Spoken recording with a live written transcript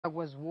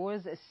Gachagwa's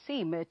woes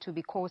seem to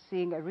be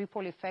causing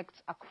ripple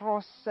effects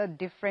across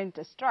different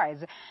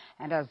strides.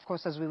 And of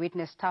course, as we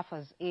witness,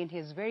 staffers in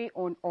his very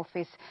own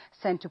office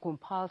sent to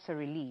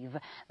compulsory leave,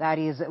 that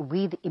is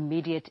with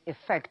immediate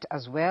effect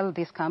as well.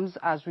 This comes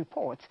as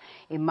reports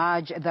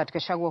emerge that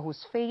Gachagua,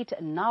 whose fate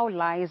now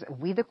lies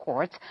with the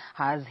court,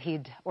 has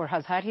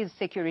had his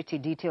security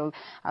detail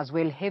as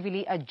well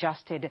heavily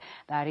adjusted,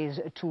 that is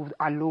to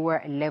a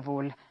lower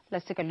level.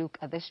 Let's take a look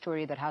at this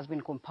story that has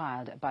been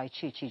compiled by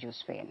Chichi.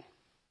 The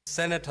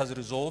Senate has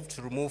resolved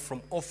to remove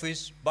from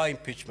office by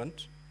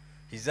impeachment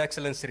His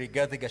Excellency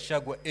Rigathi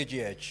Gachagua,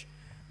 AGH,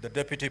 the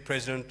Deputy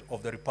President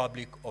of the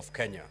Republic of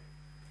Kenya.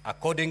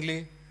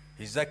 Accordingly,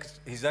 His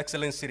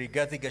Excellency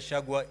Rigathi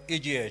Gachagua,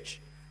 AGH,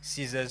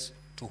 ceases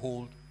to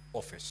hold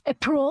office. A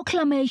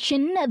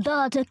proclamation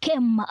that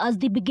came as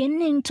the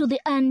beginning to the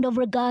end of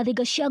Rigathi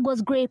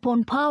Gachagua's grip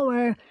on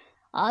power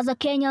as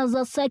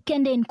Kenya's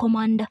second in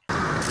command.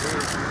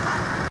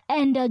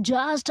 And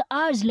just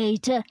hours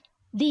later,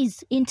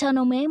 this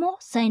internal memo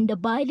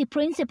signed by the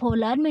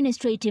Principal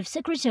Administrative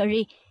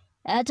Secretary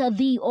at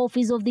the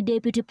Office of the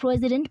Deputy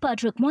President,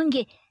 Patrick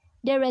Mwangi,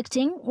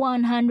 directing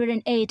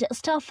 108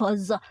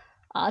 staffers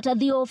at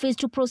the office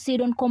to proceed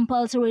on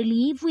compulsory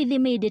leave with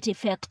immediate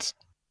effect.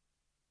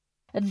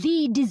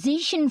 The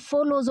decision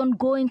follows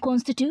ongoing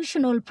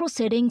constitutional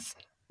proceedings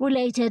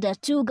related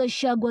to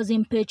Gachagua's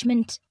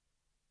impeachment.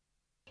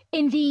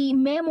 In the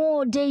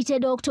memo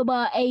dated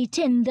October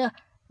 18th,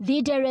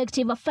 the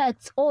directive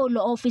affects all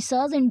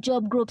officers in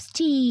job groups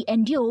T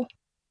and U.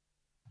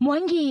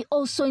 Mwangi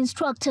also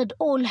instructed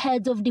all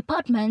heads of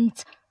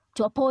departments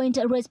to appoint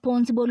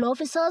responsible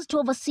officers to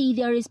oversee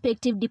their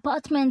respective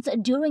departments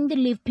during the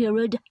leave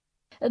period.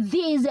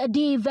 These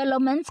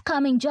developments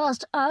coming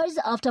just hours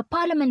after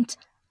Parliament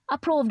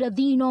approved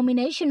the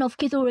nomination of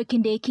Kithure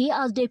Kindiki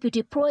as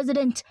Deputy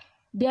President,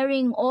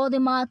 bearing all the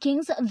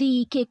markings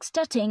the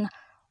kick-starting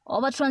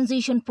of a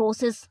transition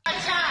process.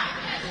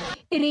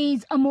 It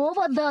is a move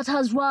that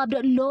has rubbed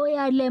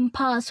lawyer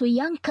Lempa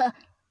Soyanka,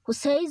 who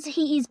says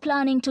he is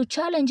planning to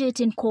challenge it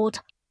in court.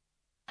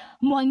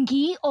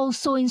 Mwangi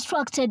also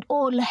instructed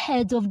all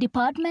heads of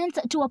departments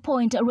to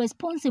appoint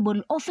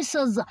responsible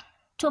officers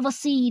to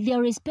oversee their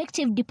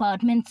respective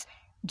departments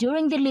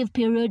during the leave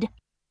period.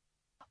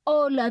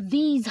 All of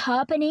these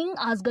happening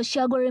as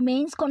Gachagua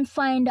remains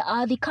confined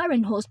at the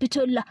current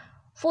hospital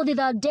for the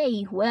third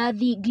day, where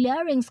the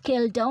glaring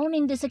scale down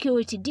in the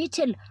security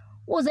detail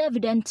was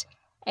evident,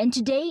 and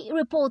today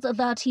reports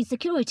that his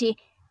security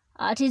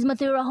at his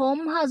Mathira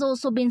home has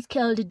also been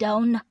scaled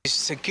down.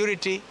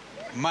 Security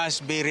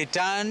must be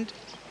returned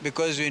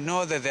because we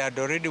know that they had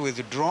already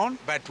withdrawn,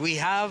 but we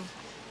have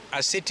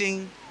a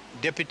sitting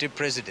deputy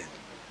president,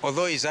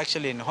 although he's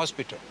actually in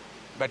hospital.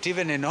 But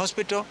even in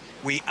hospital,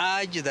 we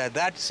urge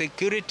that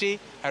security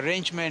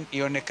arrangement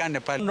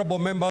ionekane pale. Honorable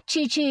member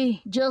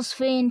Chichi,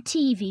 Josephine,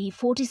 TV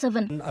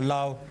 47.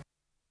 allow